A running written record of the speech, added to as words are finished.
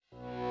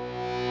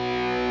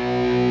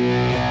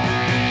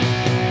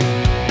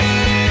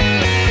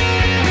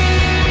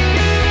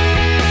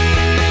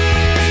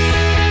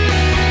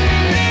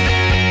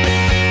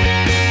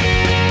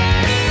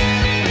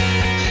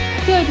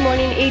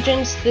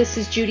agents, this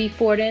is Judy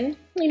Forden.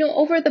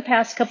 Over the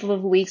past couple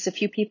of weeks, a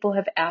few people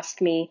have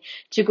asked me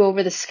to go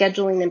over the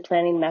scheduling and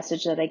planning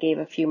message that I gave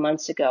a few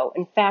months ago.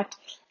 In fact,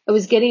 I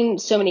was getting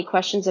so many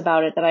questions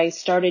about it that I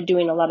started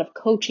doing a lot of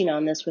coaching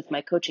on this with my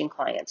coaching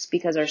clients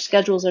because our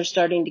schedules are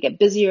starting to get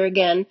busier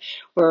again.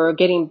 We're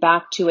getting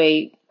back to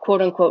a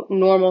quote unquote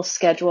normal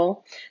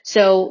schedule.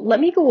 So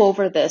let me go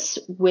over this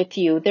with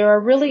you. There are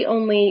really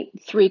only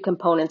 3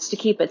 components. To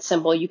keep it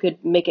simple, you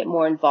could make it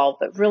more involved,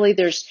 but really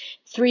there's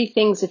 3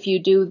 things. If you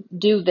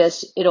do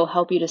this, it'll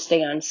help you to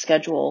stay on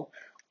schedule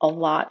a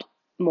lot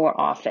more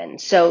often.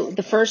 So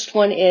the first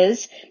one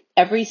is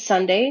every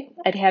Sunday,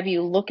 I'd have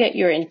you look at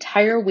your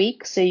entire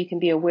week so you can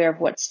be aware of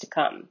what's to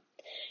come.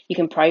 You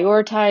can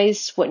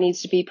prioritize what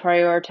needs to be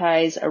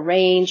prioritized,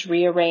 arrange,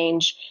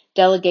 rearrange,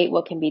 delegate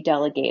what can be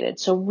delegated.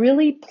 So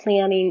really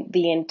planning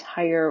the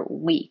entire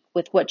week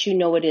with what you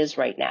know it is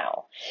right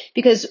now.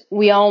 Because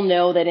we all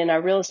know that in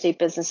our real estate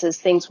businesses,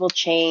 things will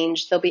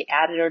change. They'll be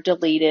added or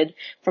deleted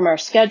from our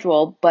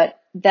schedule,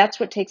 but that's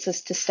what takes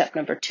us to step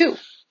number 2.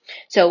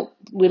 So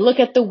we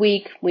look at the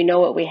week, we know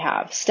what we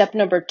have. Step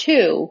number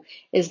 2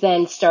 is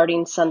then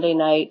starting Sunday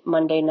night,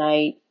 Monday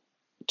night,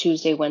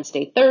 Tuesday,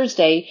 Wednesday,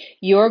 Thursday,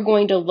 you're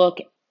going to look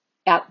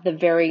at the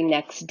very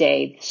next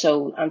day.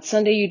 So on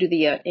Sunday, you do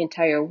the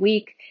entire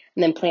week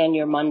and then plan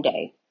your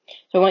Monday.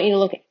 So I want you to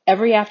look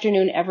every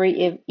afternoon,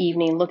 every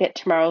evening, look at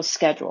tomorrow's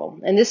schedule.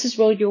 And this is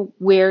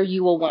where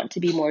you will want to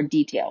be more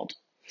detailed.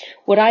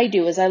 What I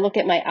do is I look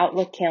at my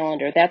Outlook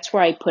calendar. That's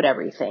where I put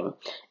everything.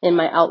 In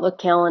my Outlook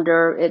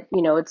calendar,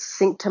 it's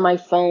synced to my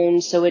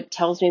phone, so it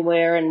tells me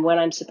where and when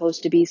I'm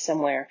supposed to be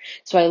somewhere.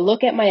 So I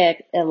look at my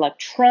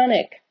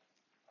electronic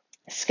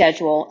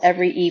schedule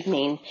every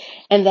evening,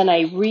 and then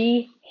I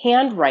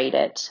handwrite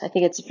it. I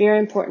think it's very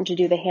important to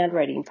do the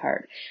handwriting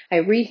part. I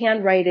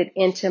handwrite it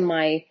into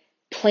my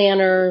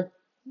planner,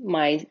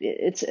 my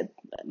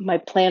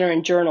planner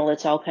and journal.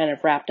 It's all kind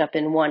of wrapped up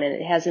in one, and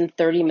it has in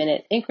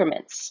 30-minute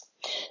increments.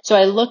 So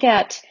I look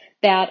at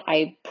that.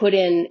 I put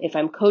in, if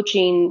I'm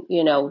coaching,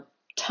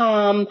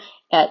 Tom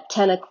at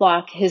 10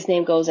 o'clock, his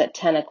name goes at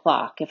 10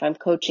 o'clock. If I'm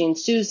coaching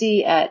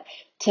Susie at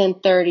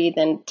 10:30,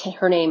 then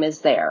her name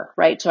is there,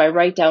 right? So I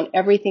write down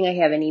everything I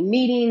have, any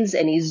meetings,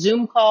 any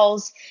Zoom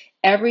calls,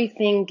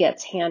 everything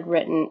gets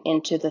handwritten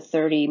into the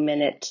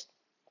 30-minute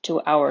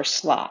to hour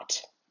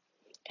slot.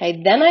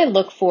 Okay, then I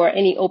look for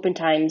any open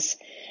times,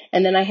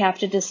 and then I have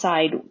to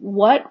decide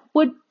what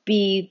would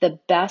be the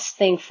best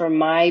thing for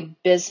my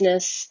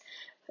business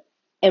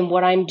and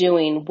what I'm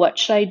doing. What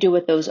should I do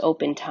with those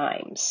open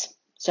times?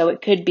 So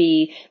it could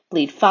be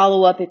lead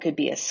follow-up, it could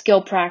be a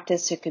skill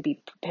practice, it could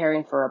be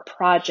preparing for a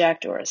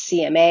project or a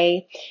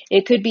CMA.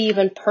 It could be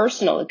even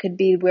personal. It could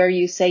be where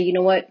you say, you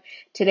know what,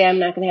 today I'm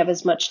not going to have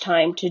as much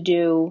time to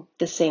do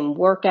the same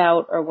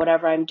workout or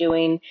whatever I'm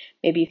doing.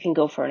 Maybe you can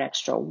go for an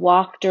extra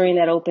walk during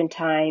that open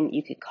time.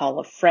 You could call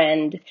a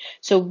friend.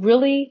 So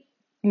really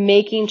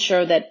making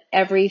sure that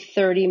every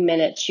 30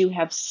 minutes you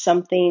have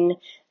something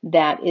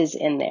that is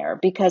in there,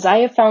 because I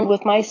have found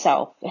with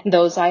myself and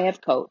those I have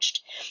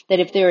coached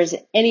that if there is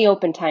any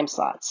open time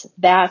slots,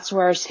 that's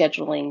where our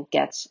scheduling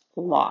gets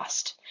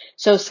lost.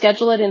 So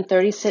schedule it in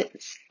 30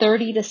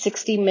 to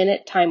 60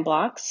 minute time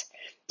blocks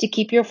to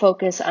keep your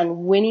focus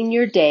on winning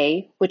your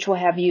day, which will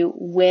have you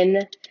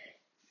win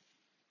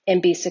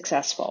and be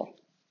successful.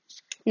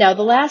 Now,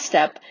 the last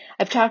step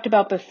I've talked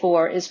about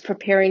before is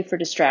preparing for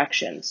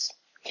distractions.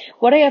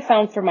 What I have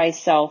found for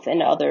myself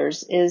and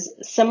others is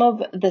some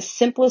of the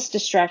simplest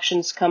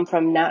distractions come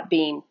from not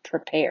being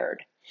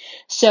prepared.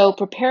 So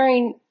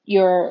preparing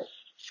yourself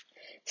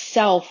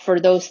for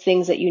those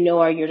things that you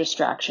know are your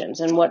distractions.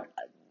 And what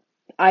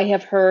I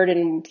have heard,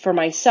 and for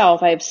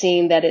myself, I have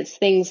seen that it's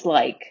things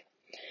like,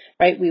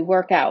 right, we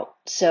work out.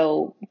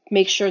 So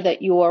make sure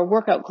that your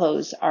workout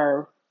clothes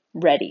are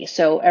ready.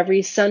 So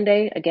every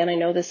Sunday, again, I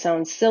know this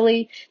sounds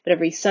silly, but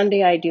every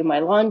Sunday I do my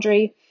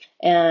laundry.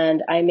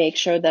 And I make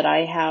sure that I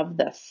have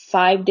the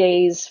 5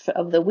 days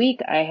of the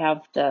week. I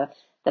have the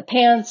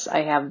pants,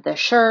 I have the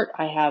shirt,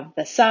 I have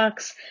the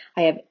socks,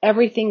 I have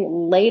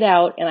everything laid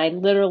out, and I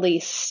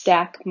literally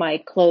stack my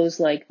clothes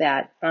like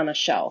that on a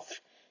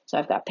shelf. So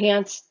I've got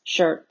pants,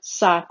 shirt,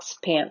 socks,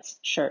 pants,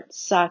 shirt,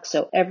 socks.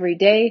 So every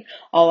day,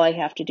 all I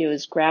have to do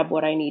is grab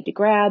what I need to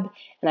grab,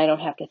 and I don't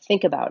have to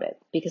think about it.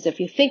 Because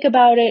if you think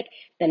about it,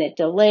 then it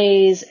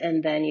delays,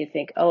 and then you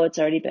think, oh, it's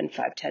already been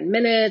 5-10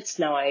 minutes.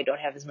 Now I don't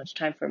have as much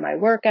time for my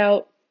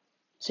workout.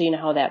 So you know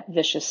how that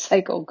vicious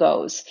cycle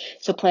goes.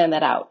 So plan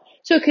that out.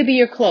 So it could be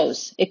your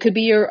clothes. It could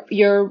be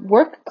your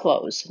work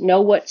clothes.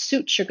 Know what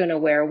suits you're going to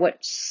wear,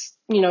 what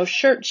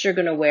shirts you're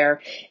going to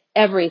wear,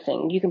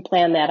 everything. You can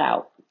plan that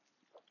out.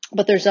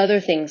 But there's other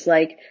things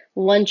like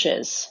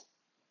lunches,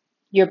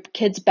 your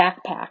kids'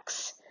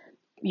 backpacks,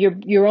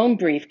 your own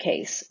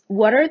briefcase.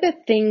 What are the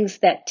things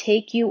that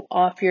take you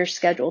off your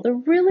schedule? The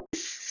really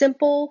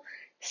simple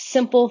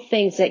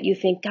things that you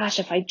think, gosh,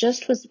 if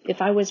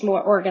I was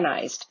more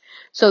organized.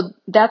 So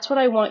that's what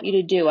I want you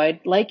to do.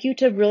 I'd like you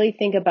to really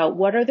think about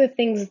what are the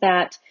things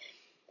that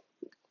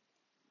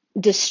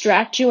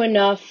distract you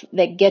enough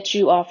that get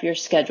you off your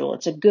schedule.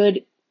 It's a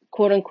good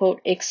quote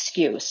unquote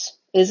excuse?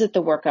 Is it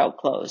the workout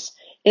clothes?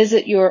 Is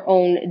it your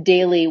own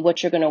daily,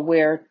 what you're going to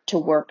wear to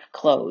work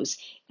clothes?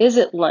 Is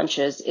it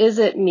lunches? Is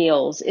it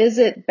meals? Is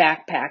it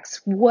backpacks?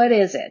 What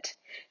is it?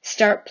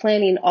 Start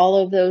planning all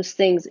of those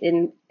things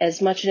in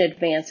as much in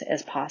advance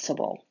as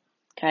possible.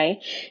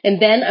 Okay.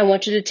 And then I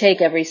want you to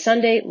take every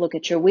Sunday, look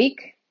at your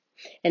week,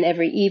 and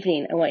every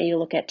evening I want you to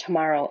look at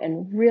tomorrow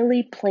and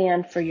really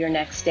plan for your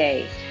next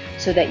day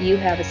so that you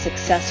have a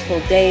successful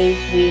day,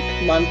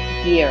 week, month,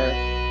 year.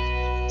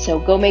 So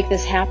go make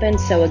this happen.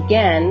 So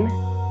again,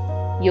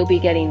 you'll be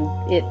getting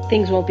it,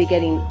 things won't be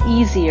getting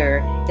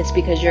easier. It's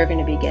because you're going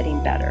to be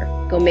getting better.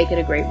 Go make it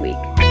a great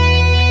week.